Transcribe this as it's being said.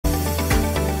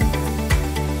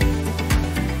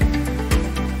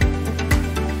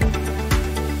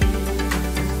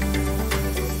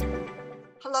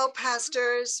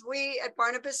pastors. We at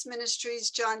Barnabas Ministries,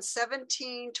 John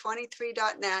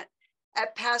 17:23.net,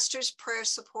 at Pastors Prayer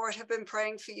Support have been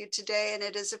praying for you today, and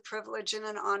it is a privilege and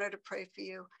an honor to pray for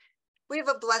you. We have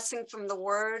a blessing from the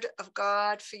Word of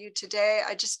God for you today.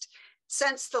 I just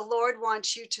sense the Lord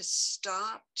wants you to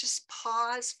stop, just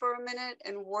pause for a minute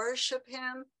and worship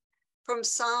Him from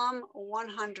Psalm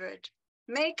 100.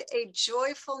 Make a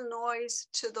joyful noise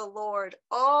to the Lord,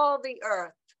 all the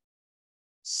earth.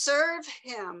 Serve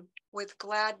Him with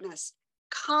gladness.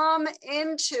 Come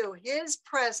into His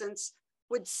presence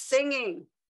with singing.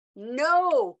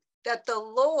 Know that the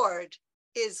Lord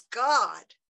is God.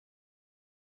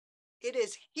 It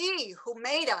is He who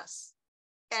made us,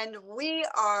 and we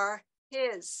are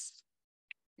His.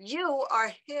 You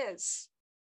are His.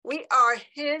 We are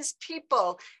His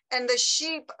people and the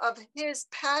sheep of His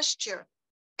pasture.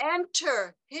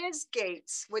 Enter His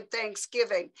gates with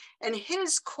thanksgiving and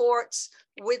His courts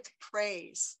with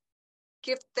praise.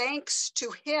 Give thanks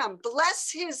to Him.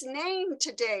 Bless His name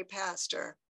today,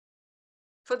 Pastor.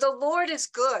 For the Lord is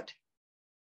good.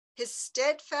 His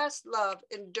steadfast love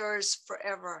endures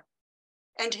forever,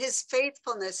 and His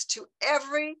faithfulness to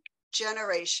every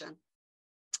generation.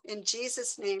 In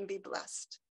Jesus' name, be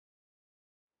blessed.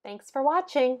 Thanks for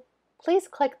watching. Please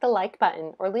click the like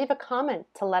button or leave a comment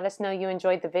to let us know you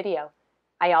enjoyed the video.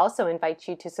 I also invite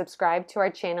you to subscribe to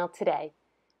our channel today.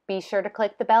 Be sure to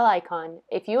click the bell icon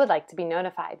if you would like to be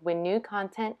notified when new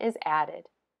content is added.